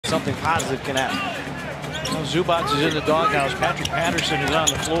something positive can happen. Well, Zubats is in the doghouse. Patrick Patterson is on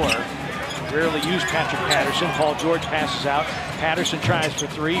the floor. Rarely used Patrick Patterson. Paul George passes out. Patterson tries for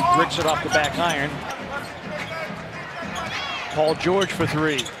three. Bricks it off the back iron. Paul George for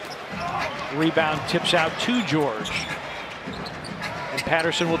three. Rebound tips out to George. And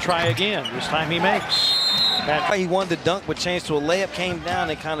Patterson will try again. This time he makes. He wanted to dunk, but changed to a layup, came down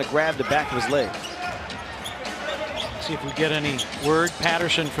and kind of grabbed the back of his leg. See if we get any word.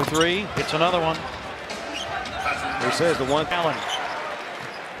 Patterson for three. Hits another one. He says the one. Allen.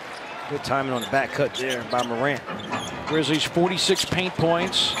 Good timing on the back cut there by Morant. Grizzlies 46 paint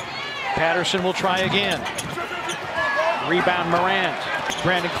points. Patterson will try again. Rebound Morant.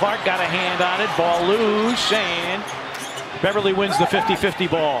 Brandon Clark got a hand on it. Ball loose, and Beverly wins the 50-50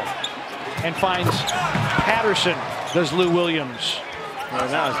 ball and finds Patterson. Does Lou Williams. Well,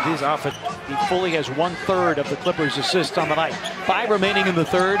 now these offense. He fully has 1/3 of the Clippers' assists on the night. 5 remaining in the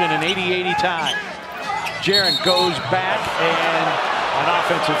third and an 80-80 tie. Jaren goes back, and an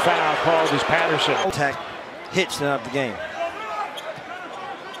offensive foul called as Patterson. Attack hits out the game.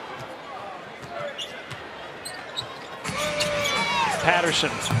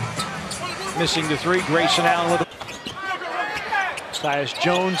 Patterson missing the three. Grayson Allen with it. Tyus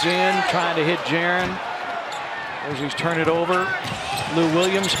Jones in, trying to hit Jaren. Grizzlies turn it over. Lou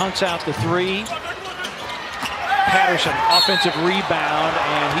Williams hunts out the three. Patterson, offensive rebound,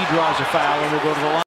 and he draws a foul and will go to the line.